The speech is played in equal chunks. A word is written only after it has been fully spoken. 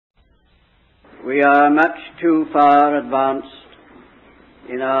We are much too far advanced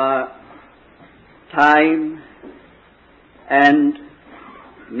in our time and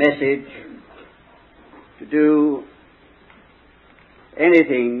message to do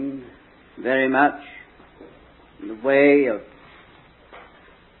anything very much in the way of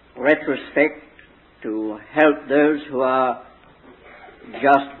retrospect to help those who are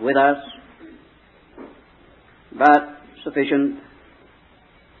just with us, but sufficient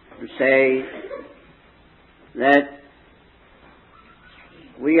to say that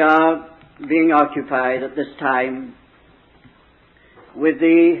we are being occupied at this time with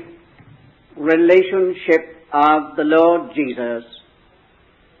the relationship of the Lord Jesus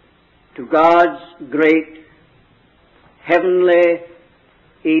to God's great heavenly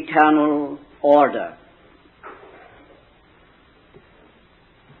eternal order.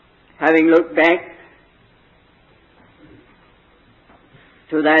 Having looked back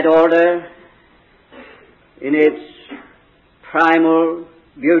to that order in its primal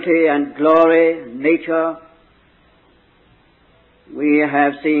beauty and glory and nature, we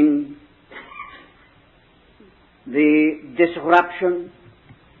have seen the disruption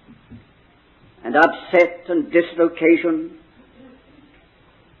and upset and dislocation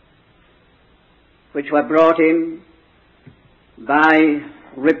which were brought in by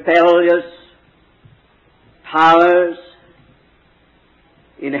rebellious powers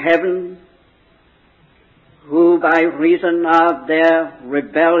in heaven, who by reason of their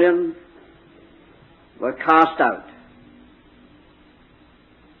rebellion were cast out.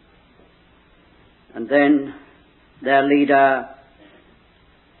 And then their leader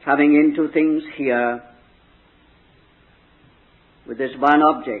coming into things here with this one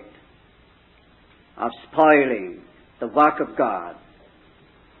object of spoiling the work of God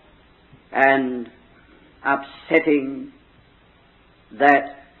and upsetting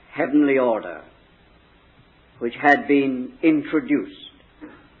that heavenly order which had been introduced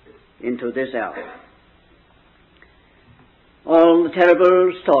into this earth. All the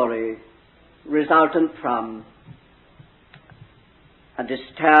terrible story resultant from a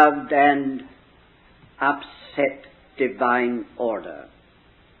disturbed and upset divine order,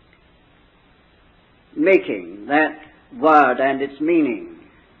 making that word and its meaning,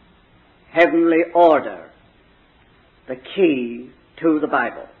 heavenly order, the key to the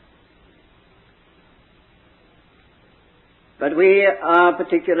Bible. But we are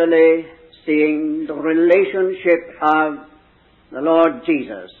particularly seeing the relationship of the Lord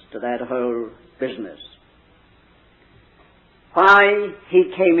Jesus to that whole business. Why He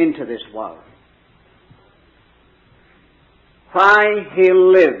came into this world. Why He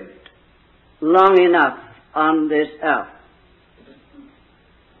lived long enough on this earth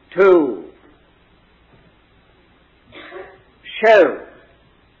to show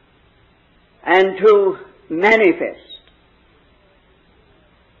and to manifest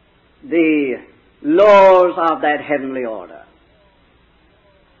the laws of that heavenly order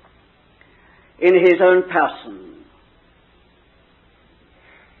in His own person,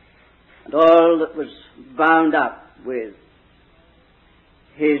 and all that was bound up with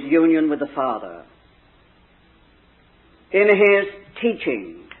His union with the Father, in His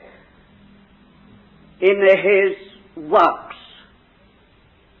teaching, in His works,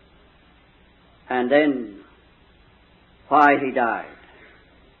 and then why He died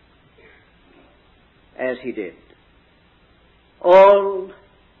as He did. All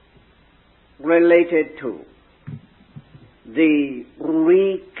related to the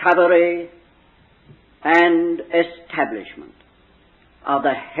recovery and establishment of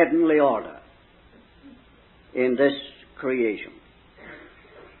the heavenly order in this creation.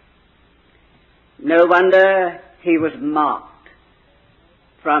 No wonder He was marked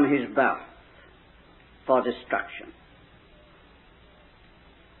from His birth for destruction.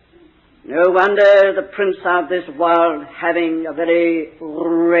 No wonder the prince of this world, having a very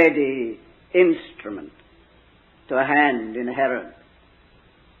ready instrument to hand in Herod,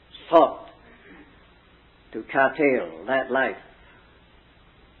 sought to curtail that life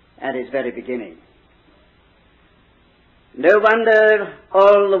at its very beginning. No wonder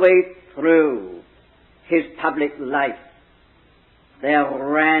all the way through His public life there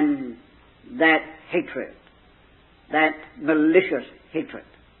ran that hatred, that malicious hatred,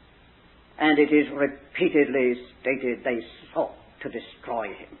 and it is repeatedly stated they sought to destroy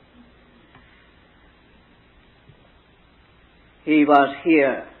Him. He was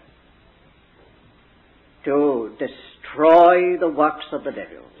here to destroy the works of the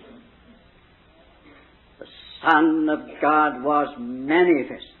devil. The Son of God was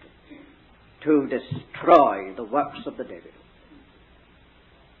manifested to destroy the works of the devil.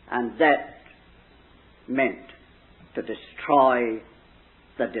 And that meant to destroy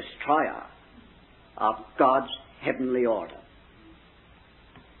the destroyer of God's heavenly order.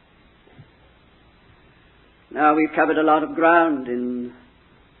 Now, we've covered a lot of ground in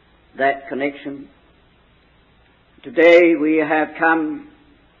that connection. Today we have come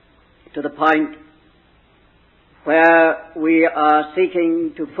to the point where we are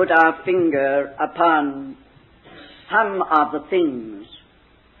seeking to put our finger upon some of the things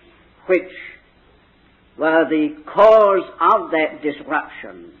which were the cause of that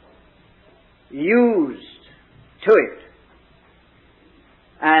disruption used to it,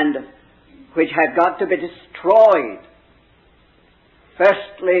 and which have got to be destroyed,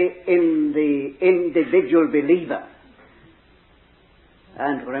 firstly in the individual believer.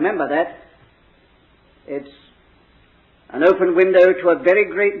 And remember that it's an open window to a very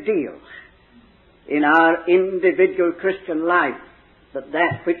great deal in our individual Christian life,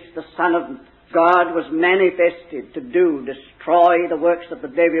 that which the Son of God was manifested to do, destroy the works of the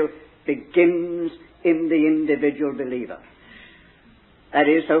devil, begins in the individual believer. That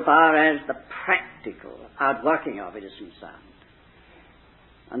is, so far as the practical outworking of it is concerned.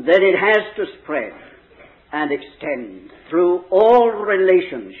 And then it has to spread and extend through all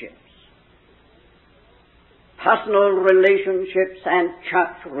relationships, personal relationships and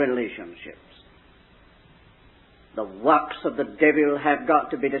church relationships. The works of the devil have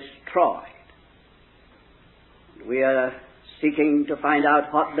got to be destroyed. We are seeking to find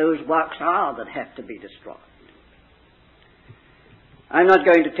out what those works are that have to be destroyed. I'm not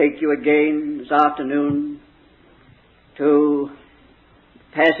going to take you again this afternoon to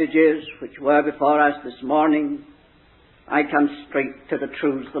passages which were before us this morning. I come straight to the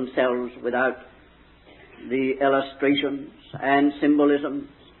truths themselves without the illustrations and symbolisms.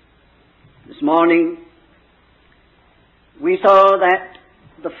 This morning we saw that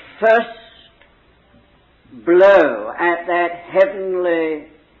the first blow at that heavenly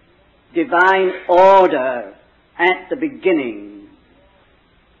divine order at the beginning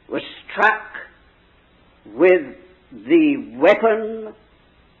was struck with the weapon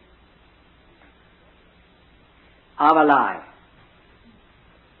of a lie.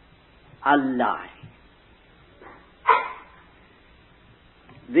 A lie.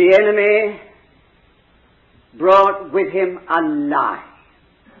 The enemy brought with him a lie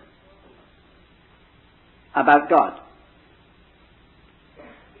about God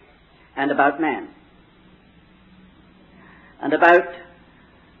and about man and about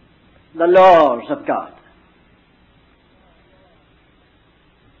the laws of God.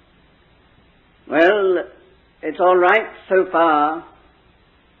 Well, it's all right so far,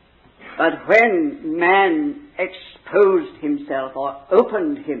 but when man exposed himself or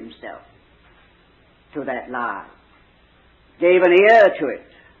opened himself to that lie, gave an ear to it,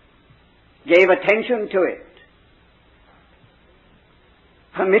 gave attention to it,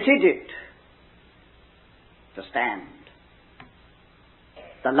 permitted it to stand,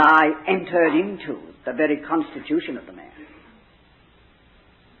 the lie entered into the very constitution of the man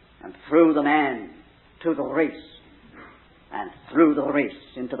and threw the man to the race and threw the race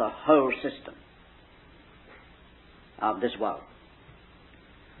into the whole system of this world.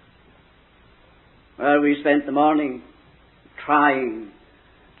 Well, we spent the morning trying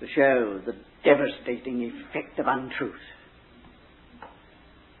to show the devastating effect of untruth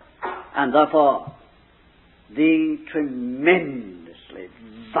and therefore the tremendously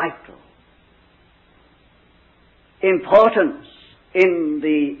vital importance in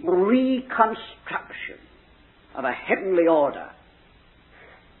the reconstruction of a heavenly order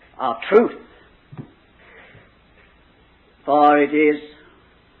of truth. For it is,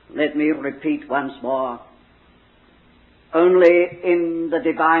 let me repeat once more, only in the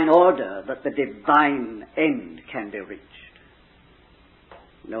divine order that the divine end can be reached.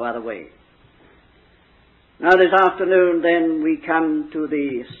 No other way. Now this afternoon then we come to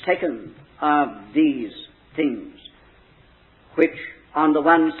the second of these things, which on the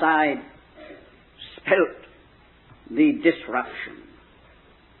one side spelt the disruption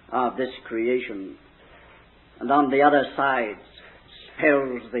of this creation, and on the other side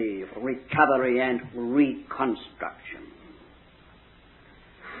spells the recovery and reconstruction.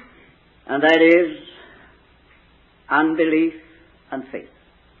 And that is unbelief and faith.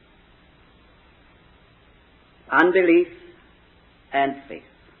 Unbelief and faith.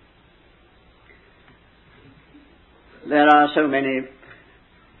 There are so many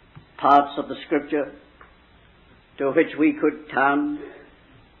parts of the Scripture to which we could turn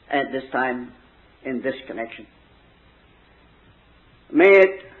at this time in this connection. May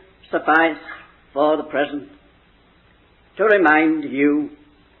it suffice for the present to remind you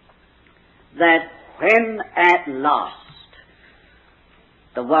that when at last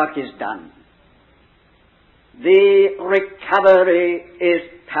the work is done, the recovery is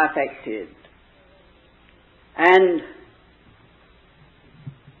perfected, and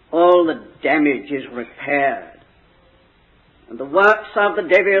all the damage is repaired, and the works of the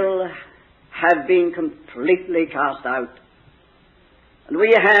devil have been completely cast out, and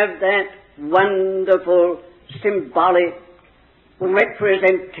we have that wonderful symbolic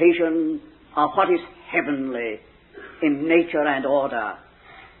representation of what is heavenly in nature and order,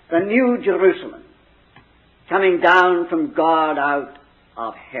 the New Jerusalem coming down from God out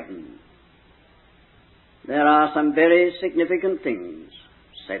of heaven. There are some very significant things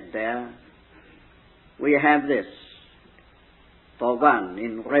said there. We have this, for one,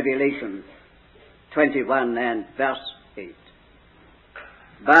 in Revelation 21 and verse 8.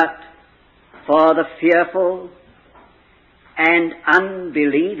 But for the fearful and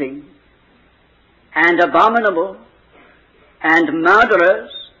unbelieving and abominable and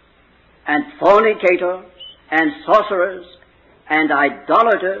murderers and fornicators and sorcerers and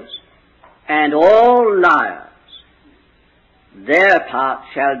idolaters and all liars, their part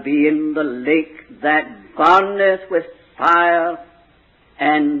shall be in the lake that burneth with fire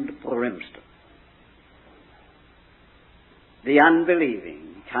and brimstone. The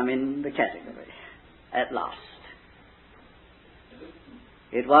unbelieving come in the category at last.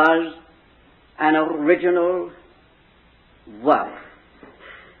 It was an original work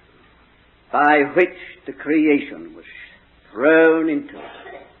by which the creation was thrown into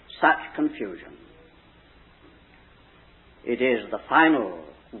such confusion. It is the final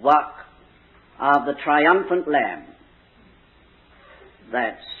work of the triumphant Lamb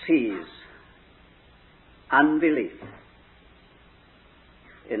that sees unbelief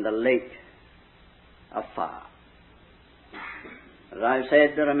in the lake of fire. As I've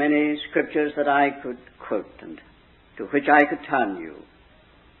said, there are many scriptures that I could quote and to which I could turn you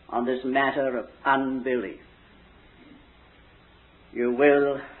on this matter of unbelief. You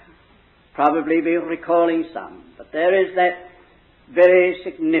will probably be recalling some, but there is that very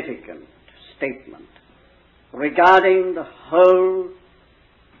significant statement regarding the whole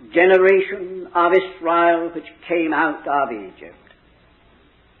generation of Israel which came out of Egypt.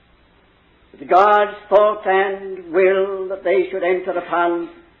 It's God's thought and will that they should enter upon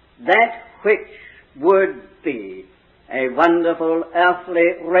that which would be a wonderful earthly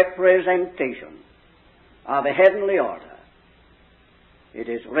representation of a heavenly order. It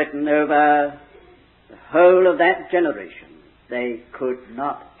is written over the whole of that generation. They could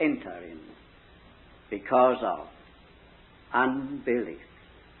not enter in because of unbelief.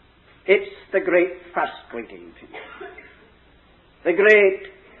 It's the great frustrating thing, the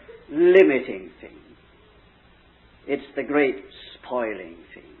great limiting thing. It's the great spoiling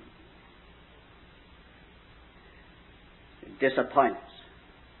thing. It disappoints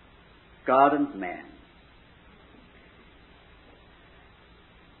God and man.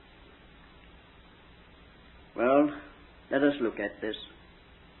 Well, let us look at this.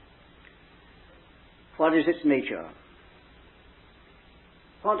 What is its nature?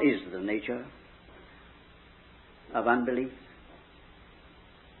 What is the nature of unbelief?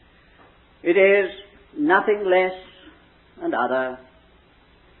 It is nothing less and other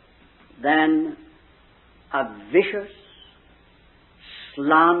than a vicious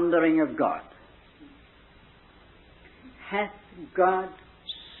slandering of God. Hath God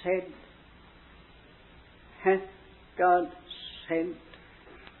said? Hath God said?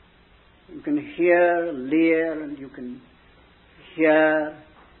 You can hear Lear, and you can hear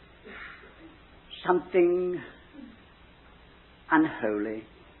something unholy,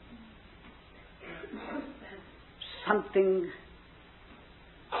 something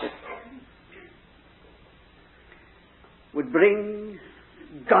that would bring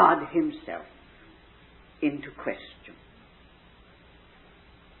God Himself into question.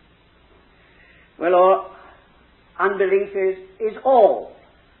 Well, unbelief is all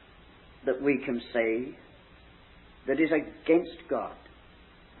that we can say that is against God.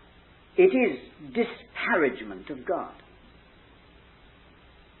 It is disparagement of God.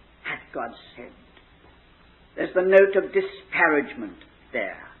 Hath God said? There's the note of disparagement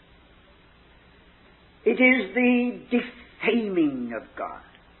there. It is the defaming of God.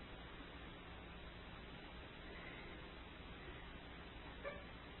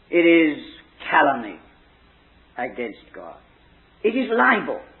 It is calumny against God. It is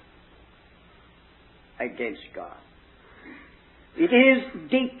libel against God. It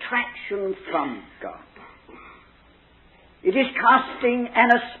is detraction from God. It is casting an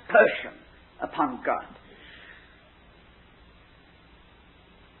aspersion upon God.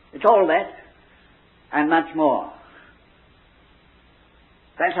 It's all that. and much more.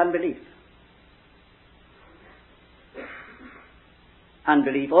 That's unbelief.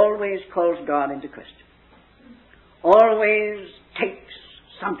 Unbelief always calls God into question. Always takes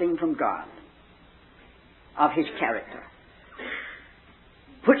something from God, of His character.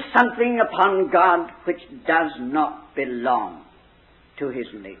 Puts something upon God which does not belong to His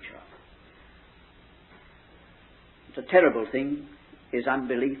nature. It's a terrible thing, is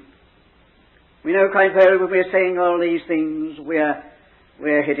unbelief. We know quite well when we're saying all these things,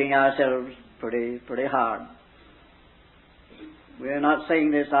 we're hitting ourselves pretty hard. We're not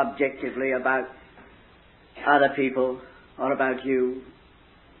saying this objectively about other people or about you.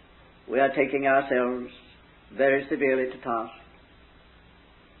 We are taking ourselves very severely to task,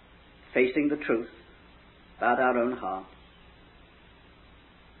 facing the truth about our own hearts.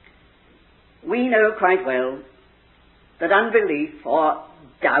 We know quite well that unbelief or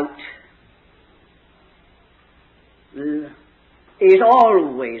doubt is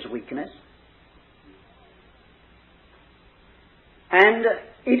always weakness, and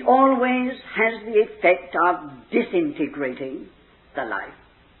it always has the effect of disintegrating the life,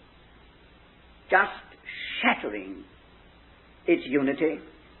 just shattering its unity,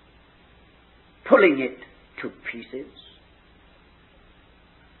 pulling it to pieces.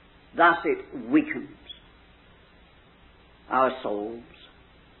 Thus it weakens our souls.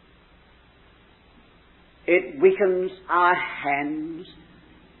 It weakens our hands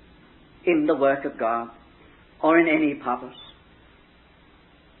in the work of God or in any purpose.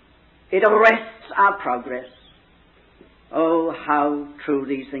 It arrests our progress. Oh, how true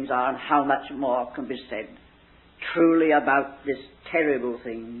these things are, and how much more can be said truly about this terrible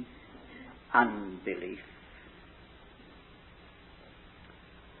thing, unbelief.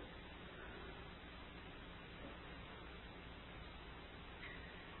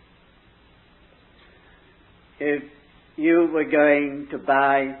 If you were going to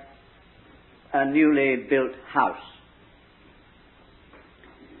buy a newly built house,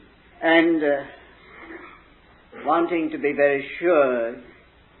 and wanting to be very sure,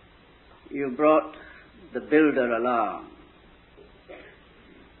 you brought the builder along,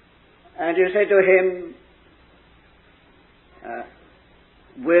 and you said to him,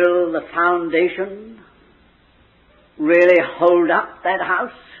 will the foundation really hold up that house?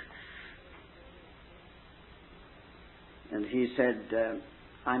 And he said,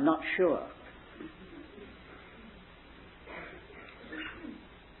 I'm not sure.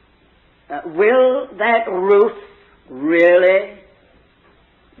 Will that roof really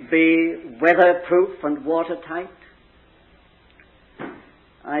be weatherproof and watertight?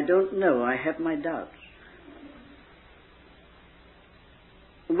 I don't know. I have my doubts.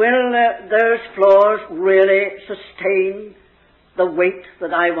 Will those floors really sustain the weight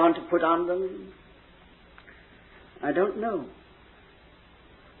that I want to put on them? I don't know.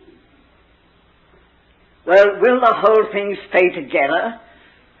 Well, will the whole thing stay together?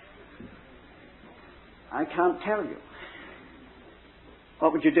 I can't tell you.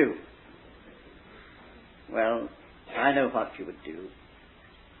 What would you do? Well, I know what you would do.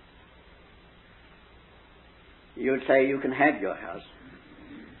 You'd say you can have your house.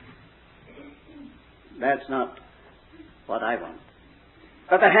 That's not what I want.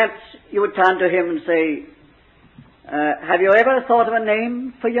 But perhaps you would turn to him and say, have you ever thought of a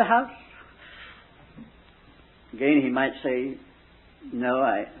name for your house? Again, he might say, no,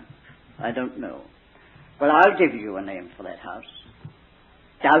 I don't know. Well, I'll give you a name for that house.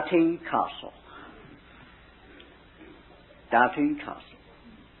 Doubting Castle. Doubting Castle.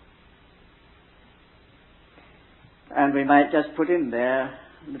 And we might just put in there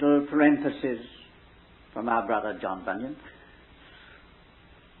a little parenthesis from our brother John Bunyan.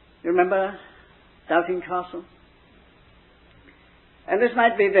 You remember Doubting Castle? And this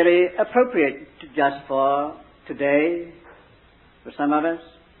might be very appropriate just for today, for some of us.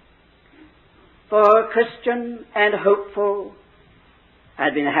 For Christian and hopeful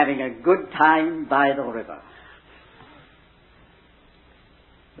had been having a good time by the river.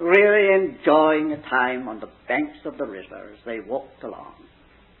 Really enjoying a time on the banks of the river as they walked along.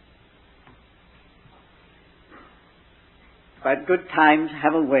 But good times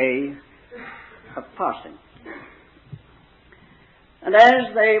have a way of passing. And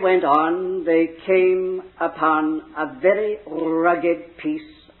as they went on, they came upon a very rugged piece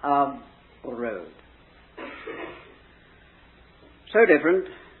of road. So different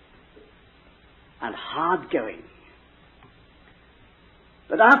and hard going.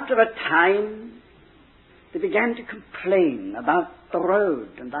 But after a time, they began to complain about the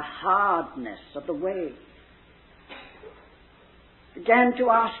road and the hardness of the way. Began to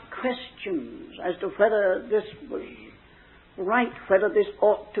ask questions as to whether this was right, whether this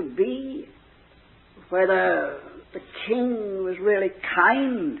ought to be, whether the king was really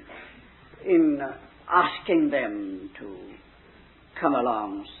kind in asking them to come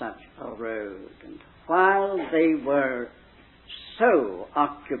along such a road. And while they were so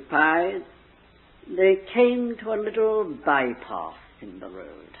occupied, they came to a little bypath in the road.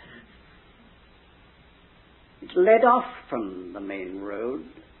 It led off from the main road,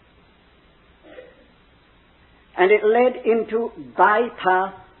 and it led into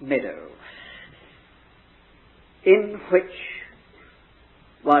bypath meadow, in which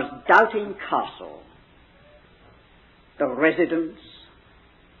was Doubting Castle, the residence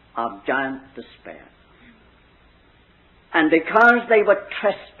of Giant Despair. And because they were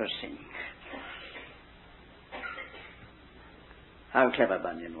trespassing, how clever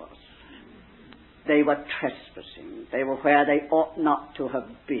Bunyan was. They were trespassing. They were where they ought not to have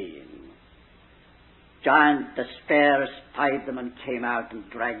been. Giant Despair espied them and came out and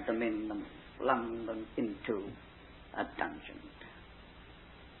dragged them in and flung them into a dungeon.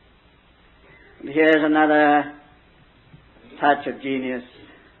 And here's another touch of genius.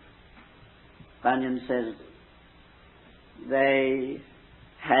 Bunyan says, they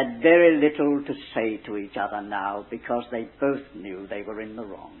had very little to say to each other now because they both knew they were in the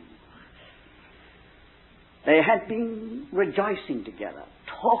wrong. They had been rejoicing together,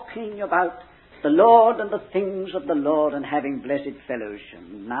 talking about the Lord and the things of the Lord and having blessed fellowship.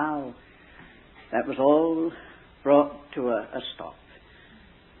 Now that was all brought to a stop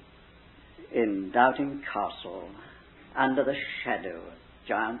in Doubting Castle under the shadow of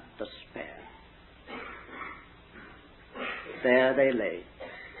Giant Despair. There they lay,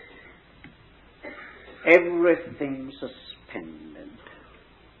 everything suspended.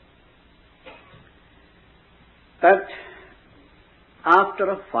 But after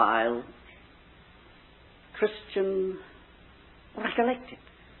a while, Christian recollected.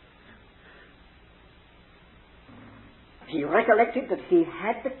 He recollected that he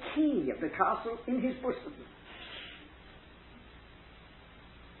had the key of the castle in his bosom.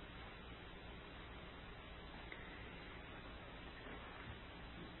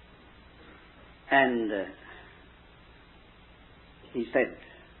 And he said,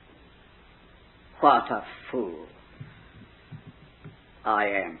 "What a fool I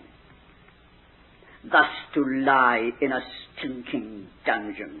am, thus to lie in a stinking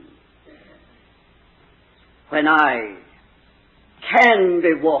dungeon, when I can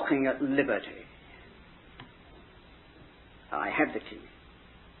be walking at liberty. I have the key."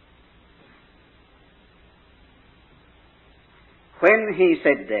 When he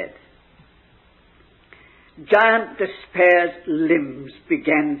said that, Giant Despair's limbs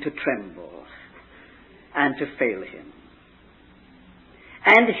began to tremble and to fail him,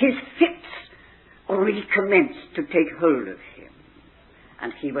 and his fits recommenced to take hold of him,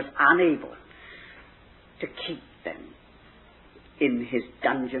 and he was unable to keep them in his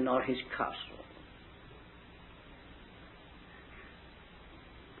dungeon or his castle.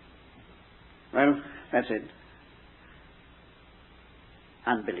 Well, that's it.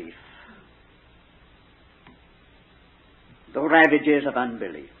 Unbelief. The ravages of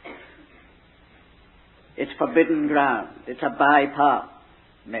unbelief. It's forbidden ground. It's a bypath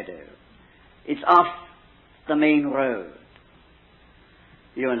meadow. It's off the main road.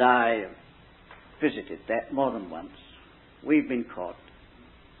 You and I have visited that more than once. We've been caught.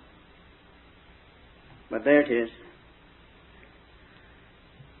 But there it is.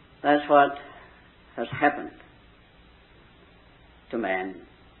 That's what has happened to man.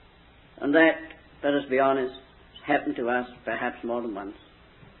 And that, let us be honest, has happened to us perhaps more than once.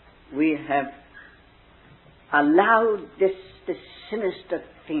 We have allowed this sinister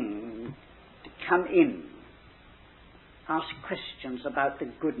thing to come in, ask questions about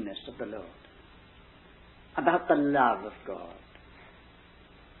the goodness of the Lord, about the love of God,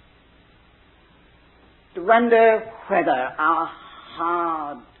 to wonder whether our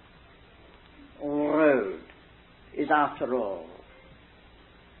hard road is after all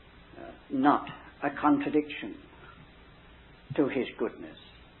not a contradiction to His goodness,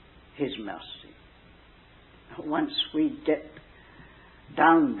 His mercy. Once we get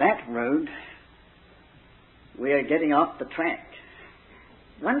down that road, we are getting off the track.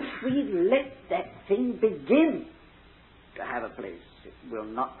 Once we let that thing begin to have a place, it will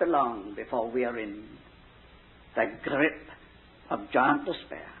not be long before we are in the grip of Giant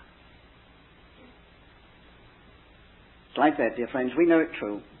Despair. It's like that, dear friends. We know it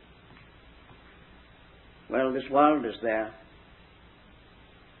true. Well, this world is there.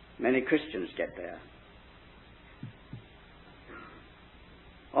 Many Christians get there.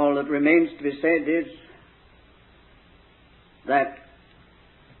 All that remains to be said is that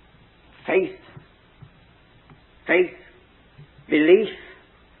faith, belief,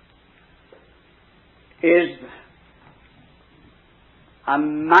 is a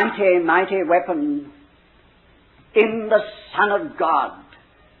mighty, mighty weapon in the Son of God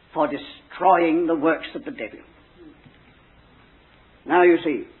for destroying the works of the devil. Now you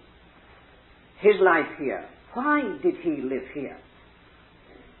see, his life here, why did he live here?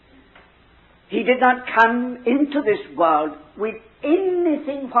 He did not come into this world with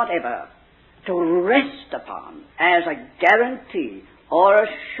anything whatever to rest upon as a guarantee or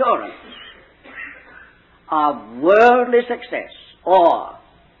assurance of worldly success, or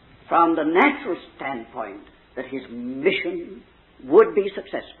from the natural standpoint that his mission would be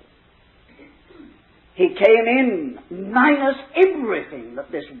successful. He came in minus everything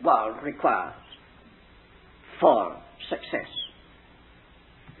that this world requires for success.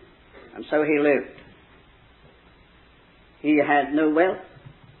 And so he lived. He had no wealth.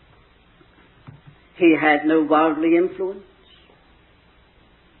 He had no worldly influence.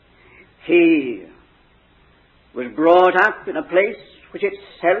 He was brought up in a place which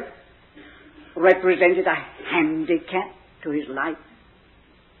itself represented a handicap to his life.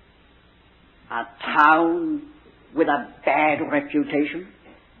 A town with a bad reputation.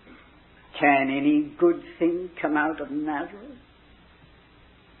 Can any good thing come out of Nazareth?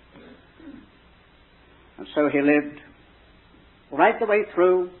 And so he lived right the way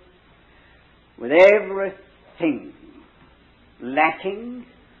through with everything lacking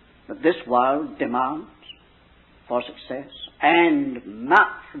that this world demands for success, and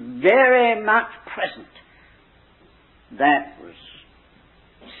much, very much present that was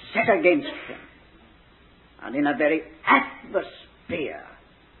set against him, and in a very atmosphere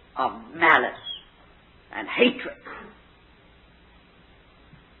of malice and hatred.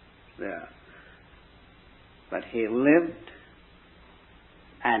 There. But he lived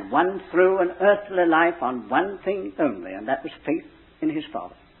and won through an earthly life on one thing only, and that was faith in his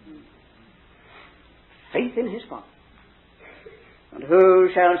Father. Faith in his Father. And who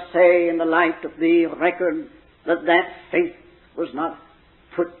shall say in the light of the record that that faith was not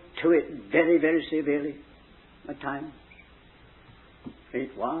put to it very, very severely at times?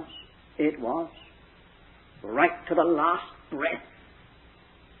 It was. Right to the last breath.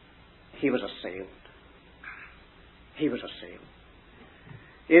 He was assailed.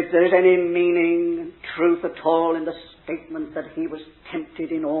 If there is any meaning and truth at all in the statement that he was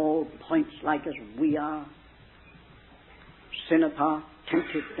tempted in all points like as we are, sin apart,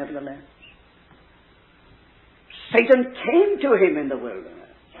 tempted nevertheless. Satan came to him in the wilderness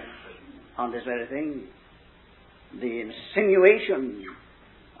on this very thing. The insinuation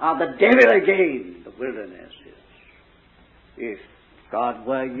of the devil again, the wilderness is, if God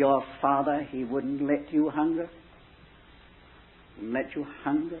were your Father, he wouldn't let you hunger. Let you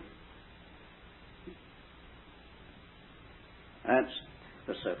hunger. That's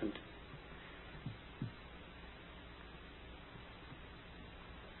the serpent.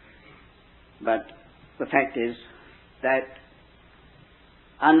 But the fact is that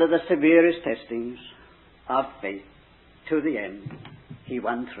under the severest testings of faith to the end, he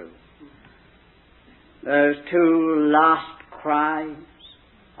won through. Those two last cries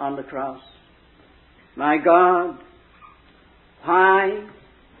on the cross. My God, why?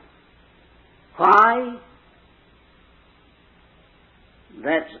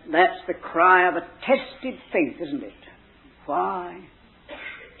 That's the cry of a tested faith, isn't it? Why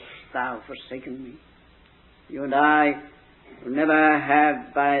hast thou forsaken me? You and I will never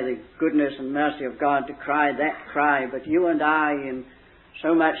have, by the goodness and mercy of God, to cry that cry, but you and I, in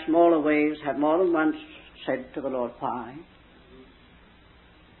so much smaller ways, have more than once said to the Lord, why?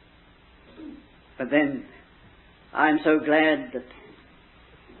 But then, I'm so glad that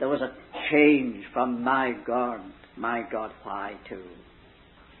there was a change from my God, why, to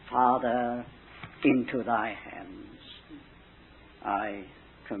Father, into thy hands I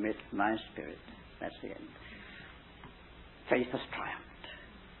commit my spirit. That's the end. Faith has triumphed.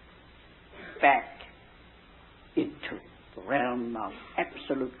 Back into the realm of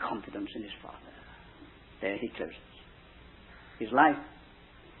absolute confidence in his Father. There he closes his life.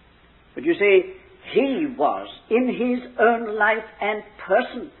 But you see, he was, in his own life and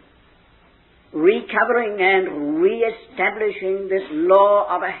person, recovering and re-establishing this law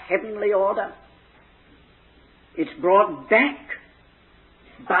of a heavenly order. It's brought back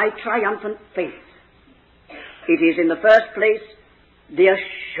by triumphant faith. It is, in the first place, the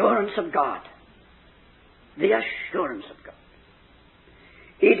assurance of God. The assurance of God.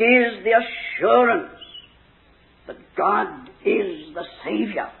 It is the assurance that God is the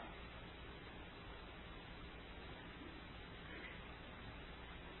Savior.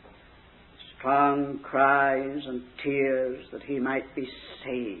 Strong cries and tears that he might be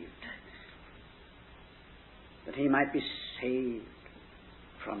saved. That he might be saved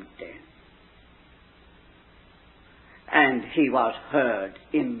from death. And he was heard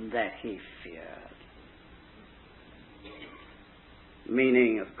in that he feared.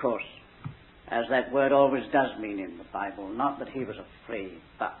 Meaning, of course, as that word always does mean in the Bible, not that he was afraid,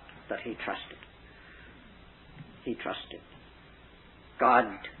 but that he trusted. He trusted God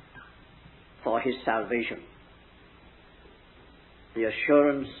for his salvation. The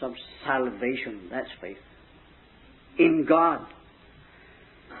assurance of salvation, that's faith. In God.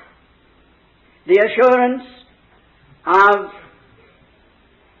 The assurance of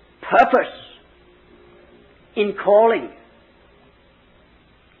purpose in calling.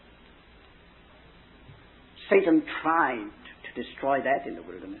 Satan tried to destroy that in the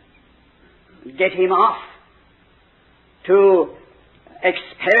wilderness. Get him off to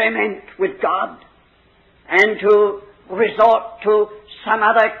experiment with God and to resort to some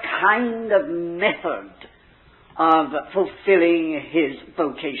other kind of method of fulfilling his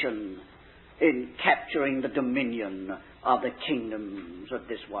vocation in capturing the dominion of the kingdoms of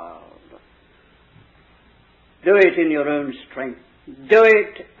this world. Do it in your own strength. Do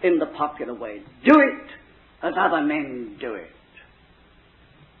it in the popular way. Do it as other men do it.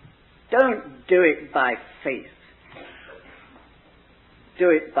 Don't do it by faith.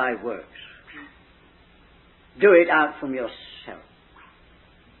 Do it by works. Do it out from yourself.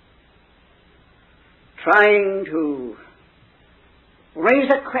 Trying to raise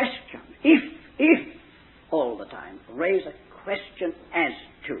a question, if all the time, raise a question as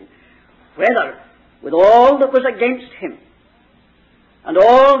to whether, with all that was against him, and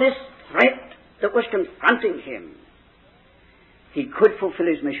all this threat that was confronting him, he could fulfill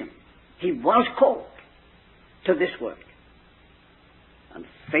his mission. He was called to this work. And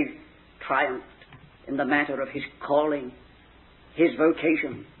faith triumphed in the matter of his calling, his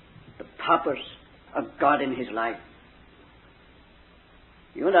vocation, the purpose of God in his life.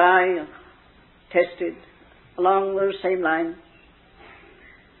 You and I are tested along those same lines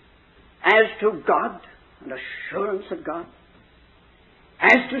as to God and assurance of God,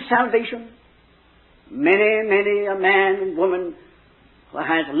 as to salvation. Many a man and woman who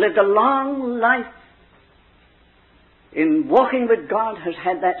has lived a long life in walking with God has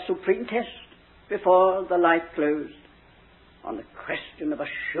had that supreme test before the life closed on the question of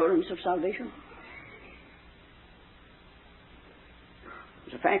assurance of salvation.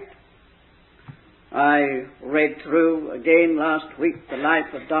 It's a fact. I read through again last week the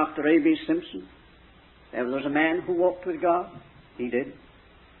life of Dr. A.B. Simpson. There was a man who walked with God. He did.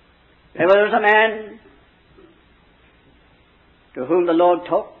 There was a man to whom the Lord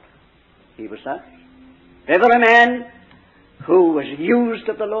talked. He was such. There was a man who was used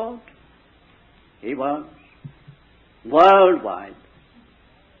of the Lord. He was. Worldwide.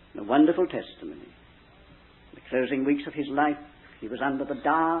 A wonderful testimony. In the closing weeks of his life, he was under the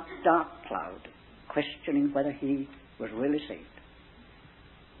dark cloud, questioning whether he was really saved.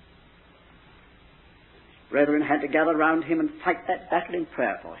 Brethren had to gather round him and fight that battle in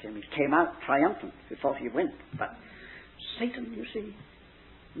prayer for him. He came out triumphant before he went. But Satan, you see,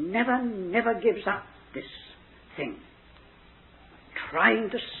 never gives up this thing, trying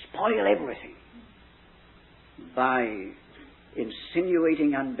to spoil everything by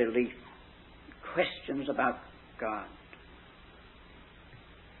insinuating unbelief, questions about God.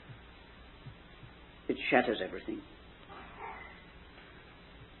 It shatters everything.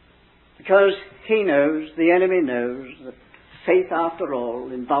 Because he knows, the enemy knows, that faith, after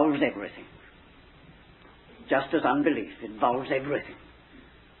all, involves everything. Just as unbelief involves everything.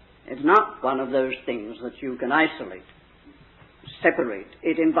 It's not one of those things that you can isolate, separate.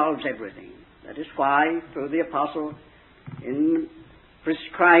 It involves everything. That is why, through the apostle, in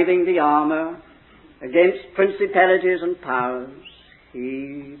prescribing the armor against principalities and powers,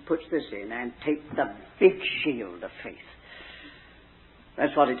 he puts this in, and take the big shield of faith.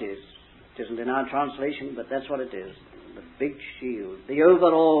 That's what it is. It isn't in our translation, but that's what it is. The big shield, the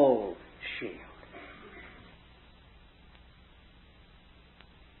overall shield.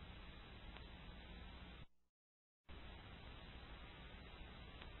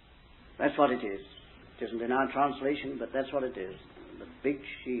 That's what it is. It isn't in our translation, but that's what it is. The big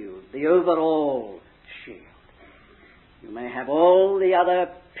shield, the overall shield. You may have all the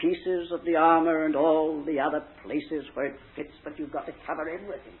other pieces of the armor and all the other places where it fits, but you've got to cover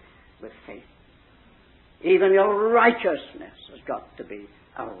everything with faith. Even your righteousness has got to be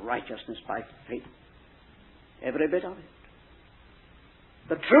a righteousness by faith. every bit of it.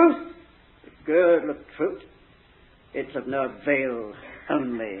 The truth, the girdle of truth, it's of no avail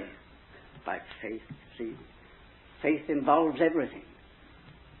only by faith. See, faith involves everything.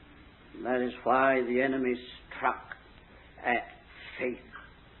 And that is why the enemy struck at faith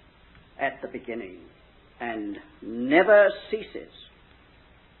at the beginning and never ceases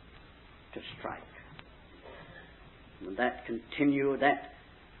to strike. And that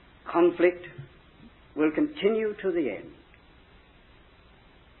conflict will continue to the end.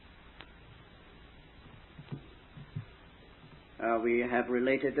 We have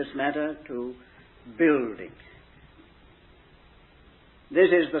related this matter to building. This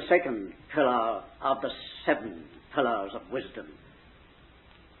is the second pillar of the 7 pillars of wisdom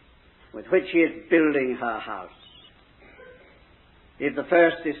with which she is building her house. If the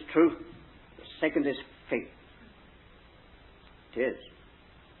first is truth, the second is faith. It is.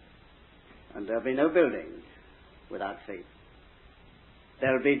 And there'll be no building without faith.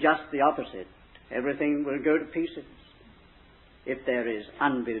 There'll be just the opposite. Everything will go to pieces if there is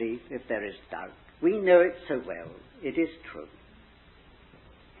unbelief, if there is doubt. We know it so well. It is true.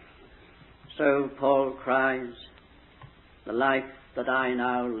 So Paul cries, the life that I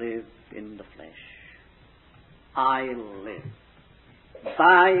now live in the flesh, I live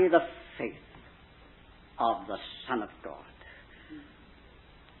by the faith of the Son of God.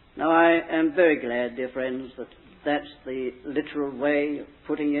 Now I am very glad, dear friends, that that's the literal way of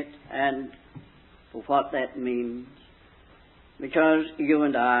putting it and for what that means, because you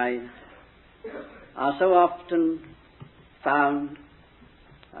and I are so often found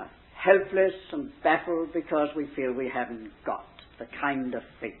helpless and baffled because we feel we haven't got the kind of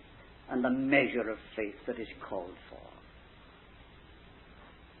faith and the measure of faith that is called for.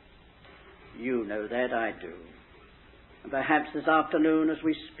 You know that, I do. And perhaps this afternoon as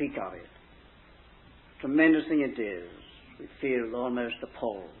we speak of it, tremendous thing it is, we feel almost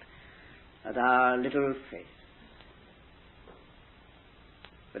appalled at our little faith.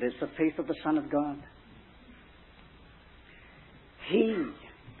 But it's the faith of the Son of God. He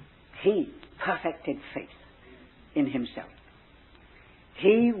perfected faith in himself.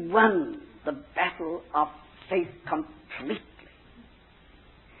 He won the battle of faith completely.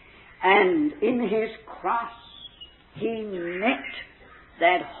 And in his cross, he met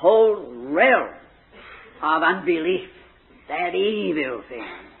that whole realm of unbelief, that evil thing,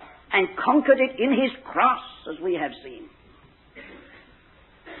 and conquered it in his cross, as we have seen.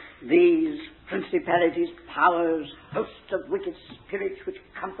 These principalities, powers, hosts of wicked spirits which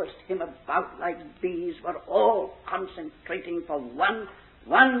compassed him about like bees were all concentrating for one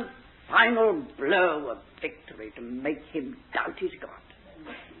final blow of victory to make him doubt his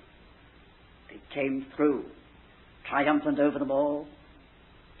God. He came through, triumphant over them all,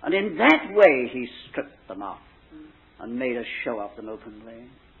 and in that way he stripped them off and made a show of them openly,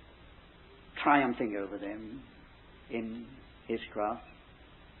 triumphing over them in his cross.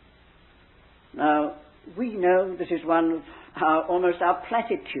 Now, we know this is one of almost our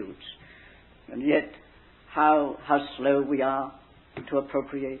platitudes, and yet how slow we are to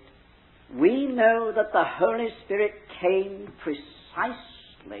appropriate. We know that the Holy Spirit came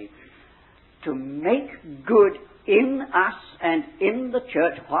precisely to make good in us and in the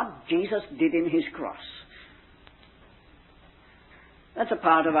church what Jesus did in his cross. That's a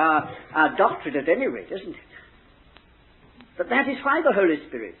part of our doctrine at any rate, isn't it? But that is why the Holy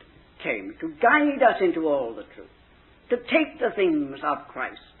Spirit came, to guide us into all the truth, to take the things of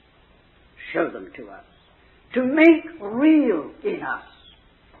Christ, show them to us, to make real in us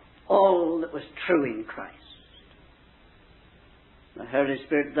all that was true in Christ. The Holy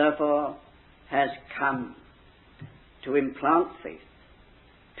Spirit, therefore, has come to implant faith,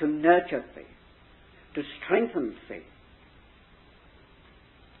 to nurture faith, to strengthen faith,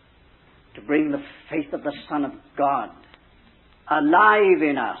 to bring the faith of the Son of God alive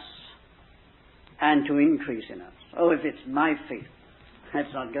in us and to increase in us. Oh, if it's my faith,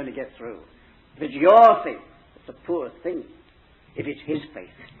 that's not going to get through. If it's your faith, it's a poor thing. If it's his faith,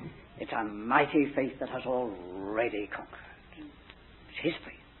 it's a mighty faith that has already conquered. It's his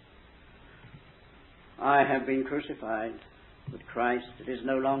faith. I have been crucified with Christ. It is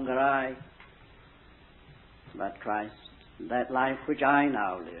no longer I, but Christ. That life which I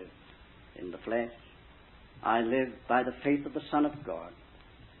now live in the flesh, I live by the faith of the Son of God,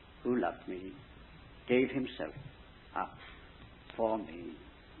 who loved me, gave himself up for me.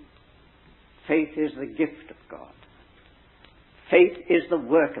 Faith is the gift of God. Faith is the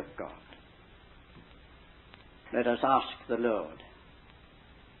work of God. Let us ask the Lord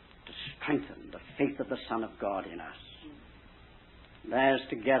to strengthen the faith of the Son of God in us. As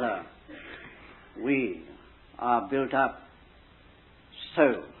together we are built up,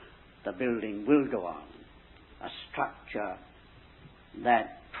 so the building will go on. A structure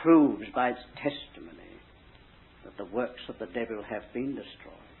that proves by its testimony that the works of the devil have been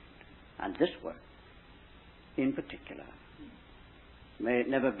destroyed. And this work, in particular, may it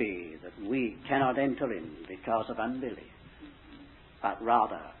never be that we cannot enter in because of unbelief, but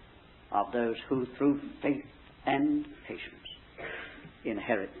rather of those who through faith